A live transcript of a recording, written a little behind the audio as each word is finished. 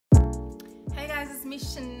guys, it's me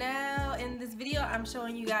Shaaanelle. In this video I'm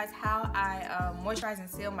showing you guys how I moisturize and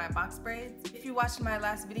seal my box braids. If you watched my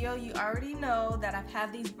last video, you already know that I've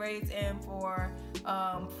had these braids in for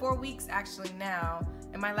 4 weeks actually now.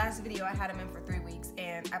 In my last video I had them in for 3 weeks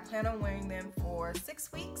and I plan on wearing them for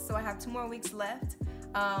 6 weeks, so I have 2 more weeks left.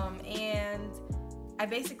 And I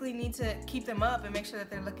basically need to keep them up and make sure that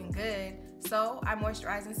they're looking good. So I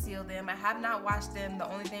moisturize and seal them. I have not washed them.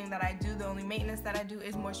 The only thing that I do, the only maintenance that I do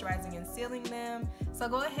is moisturizing and sealing them. So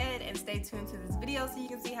go ahead and stay tuned to this video so you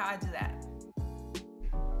can see how I do that.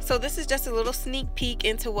 So this is just a little sneak peek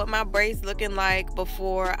into what my braids looking like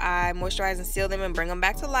before I moisturize and seal them and bring them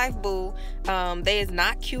back to life, boo. They is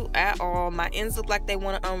not cute at all. My ends look like they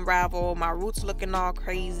want to unravel. My roots looking all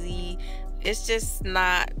crazy. It's just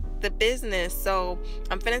not the business. So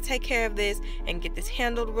I'm finna take care of this and get this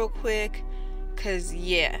handled real quick, cause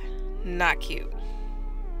yeah, not cute.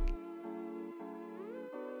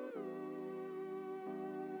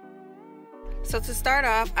 So to start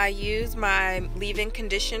off, I use my leave-in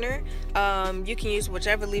conditioner. You can use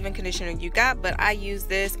whichever leave-in conditioner you got, but I use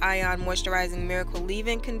this Ion Moisturizing Miracle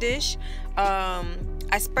Leave-In Condish.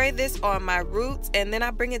 I spray this on my roots and then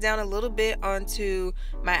I bring it down a little bit onto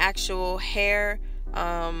my actual hair,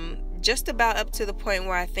 just about up to the point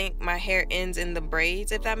where I think my hair ends in the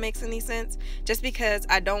braids, if that makes any sense. Just because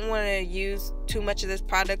I don't want to use too much of this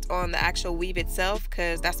product on the actual weave itself,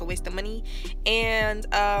 because that's a waste of money, and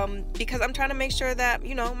because I'm trying to make sure that,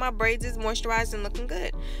 you know, my braids is moisturized and looking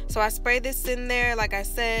good. So I spray this in there like I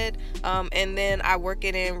said, and then I work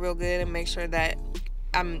it in real good and make sure that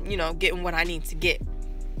I'm, you know, getting what I need to get.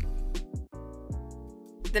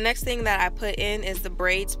 The next thing that I put in is the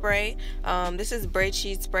braid spray. This is braid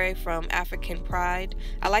sheet spray from African Pride.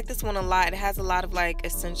 I like this one a lot. It has a lot of like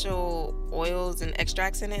essential oils and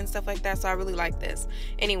extracts in it and stuff like that, so I really like this.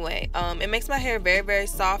 Anyway, it makes my hair very, very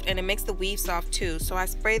soft, and it makes the weave soft too. So I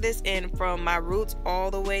spray this in from my roots all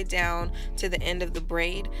the way down to the end of the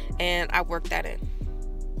braid, and I work that in.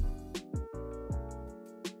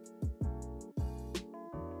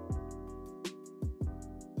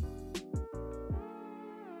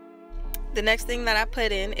 The next thing that I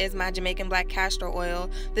put in is my Jamaican black castor oil.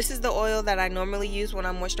 This is the oil that I normally use when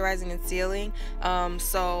I'm moisturizing and sealing.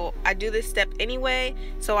 So I do this step anyway.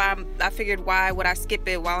 So I figured, why would I skip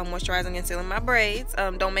it while I'm moisturizing and sealing my braids?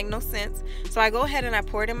 Don't make no sense. So I go ahead and I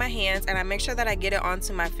pour it in my hands and I make sure that I get it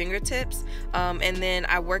onto my fingertips. And then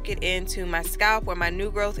I work it into my scalp where my new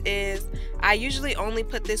growth is. I usually only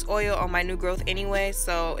put this oil on my new growth anyway,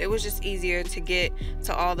 so it was just easier to get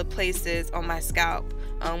to all the places on my scalp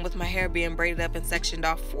with my hair being braided up and sectioned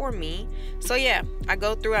off for me. So yeah, I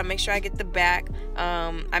go through, I make sure I get the back,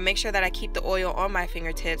 I make sure that I keep the oil on my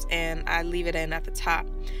fingertips and I leave it in at the top.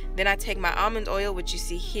 Then I take my almond oil, which you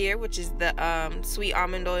see here, which is the sweet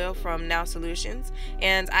almond oil from Now Solutions,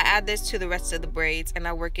 and I add this to the rest of the braids and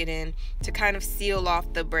I work it in to kind of seal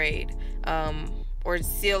off the braid, or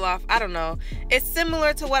seal off, I don't know. It's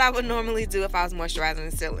similar to what I would normally do if I was moisturizing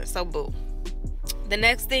and sealing, so boo. The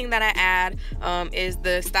next thing that I add is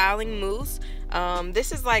the styling mousse.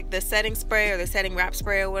 This is like the setting spray or the setting wrap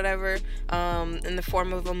spray or whatever, in the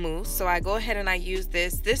form of a mousse. So I go ahead and I use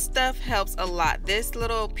this. This stuff helps a lot. This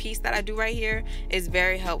little piece that I do right here is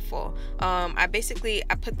very helpful. I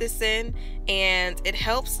put this in and it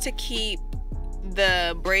helps to keep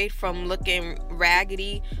the braid from looking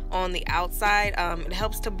raggedy on the outside. It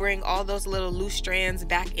helps to bring all those little loose strands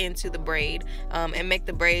back into the braid, and make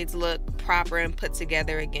the braids look proper and put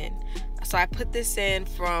together again. So I put this in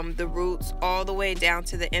from the roots all the way down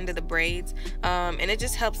to the end of the braids, and it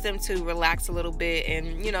just helps them to relax a little bit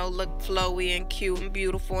and, you know, look flowy and cute and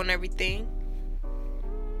beautiful and everything.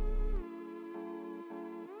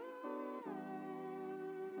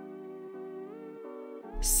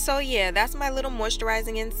 So yeah, that's my little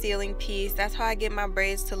moisturizing and sealing piece. That's how I get my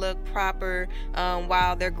braids to look proper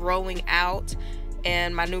while they're growing out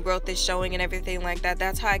and my new growth is showing and everything like that.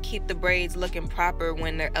 That's how I keep the braids looking proper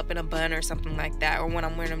when they're up in a bun or something like that, or when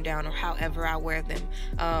I'm wearing them down, or however I wear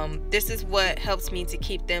them. This is what helps me to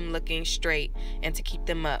keep them looking straight and to keep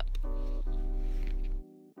them up.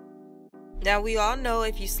 Now we all know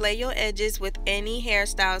if you slay your edges with any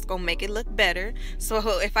hairstyle, it's gonna make it look better.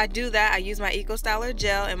 So if I do that, I use my Eco Styler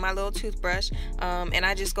gel and my little toothbrush, and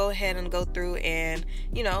I just go ahead and go through and,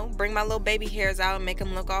 you know, bring my little baby hairs out and make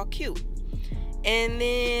them look all cute. And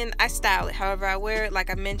then I style it however I wear it, like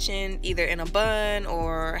I mentioned, either in a bun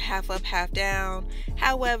or half up, half down.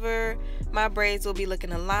 However, my braids will be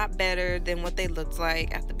looking a lot better than what they looked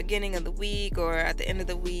like at the beginning of the week or at the end of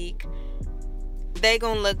the week. They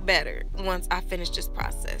gonna look better once I finish this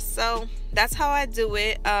process. So that's how I do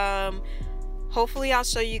it. Hopefully I'll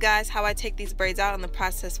show you guys how I take these braids out and the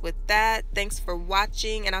process with that. Thanks for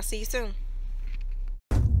watching, and I'll see you soon.